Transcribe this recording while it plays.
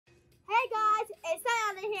Hey guys, it's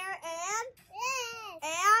Dayna here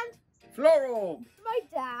and Floro, my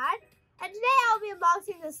dad. And today I'll be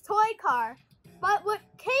unboxing this toy car. But what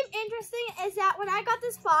came interesting is that when I got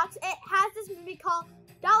this box, it has this movie called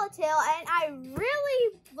Tale, and I'm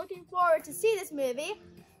really looking forward to see this movie.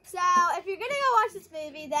 So if you're gonna go watch this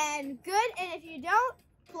movie, then good, and if you don't,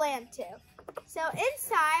 plan to. So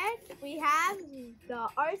inside we have the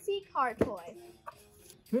RC car toy.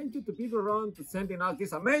 thank you to BeebeeRun for sending us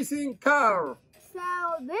this amazing car. So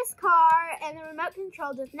this car and the remote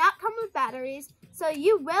control does not come with batteries, so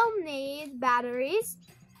you will need batteries.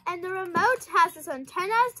 And the remote has this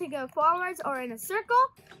antennas to go forwards or in a circle.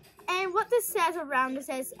 And what this says around it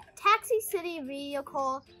says Taxi City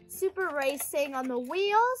Vehicle Super Racing on the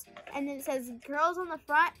wheels. And then it says girls on the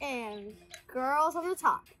front and girls on the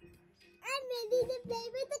top. I'm ready to play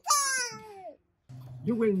with the car.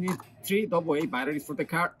 You will need 3 AA batteries for the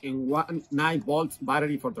car and 1 9-volt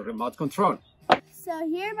battery for the remote control. So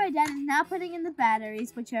here my dad is now putting in the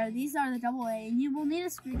batteries, these are the AA, and you will need a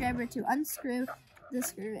screwdriver to unscrew the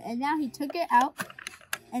screw. And now he took it out,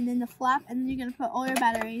 and then the flap, and then you're gonna put all your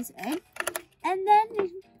batteries in. And then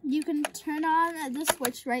you can turn on the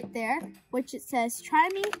switch right there, which it says try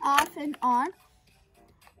me off and on.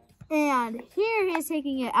 And here he is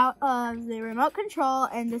taking it out of the remote control,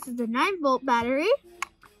 and this is the 9-volt battery.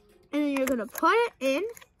 And then you're gonna put it in,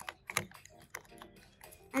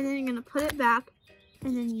 and then you're gonna put it back,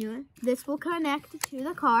 and then this will connect to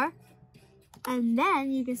the car, and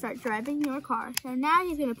then you can start driving your car. So now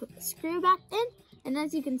he's gonna put the screw back in, and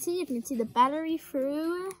as you can see the battery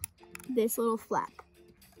through this little flap.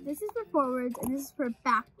 This is for forwards, and this is for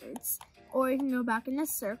backwards, or you can go back in a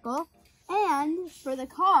circle. And for the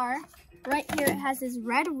car, right here it has this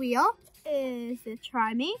red wheel. Is the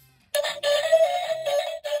try me,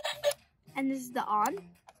 and this is the on.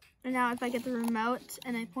 And now if I get the remote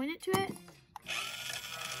and I point it to it,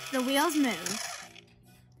 the wheels move.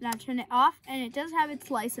 Now turn it off, and it does have its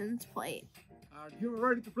license plate. Are you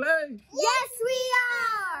ready to play? Yes, we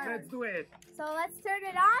are! Let's do it. So let's turn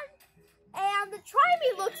it on. And the try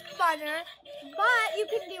me looks funner, but you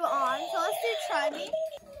can do on. So let's do try me.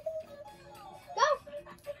 Go!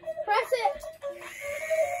 Press it!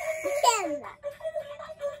 Again!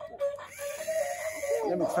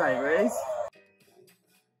 Let me try, Grace.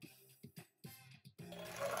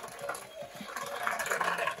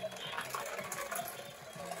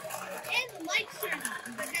 And the lights turn on,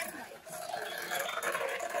 the headlights.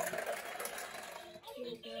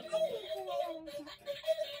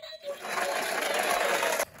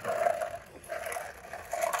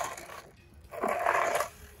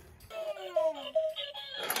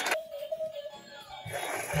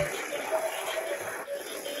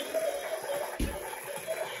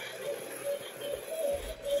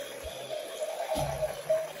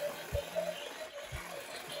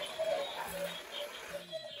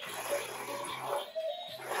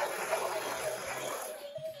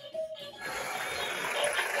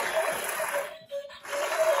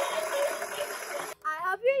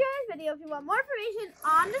 Video. If you want more information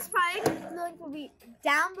on this product, the link will be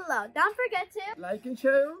down below. Don't forget to Like and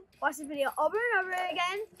share. watch this video over and over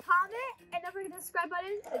again, comment, and don't forget the subscribe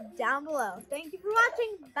button down below. Thank you for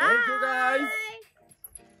watching. Bye. Thank you guys.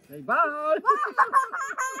 Say bye.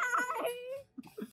 Bye.